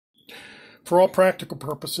for all practical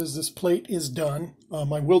purposes, this plate is done.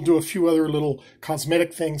 I will do a few other little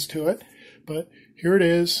cosmetic things to it, but here it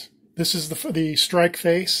is. This is the strike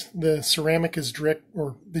face. The ceramic is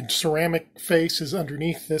the ceramic face is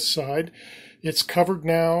underneath this side. It's covered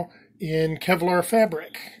now in Kevlar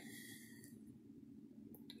fabric.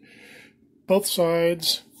 Both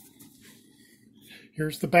sides.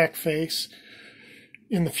 Here's the back face.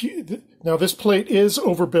 Now this plate is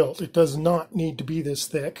overbuilt. It does not need to be this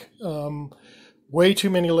thick. Way too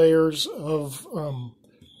many layers of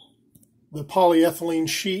the polyethylene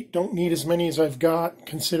sheet. Don't need as many as I've got,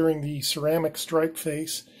 considering the ceramic strike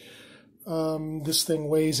face. This thing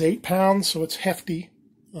weighs 8 pounds, so it's hefty.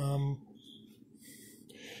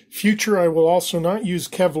 Future, I will also not use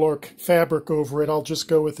Kevlar fabric over it. I'll just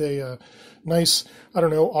go with a nice, I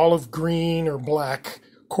don't know, olive green or black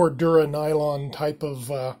Cordura nylon type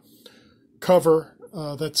of cover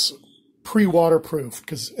that's pre-waterproof,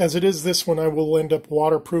 because as it is this one, I will end up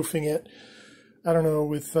waterproofing it. I don't know,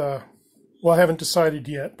 with well, I haven't decided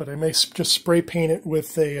yet, but I may just spray paint it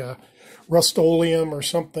with a Rust-Oleum or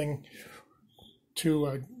something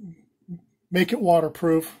to make it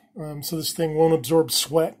waterproof, so this thing won't absorb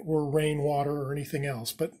sweat or rainwater or anything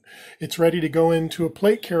else. But it's ready to go into a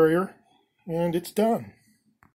plate carrier, and it's done.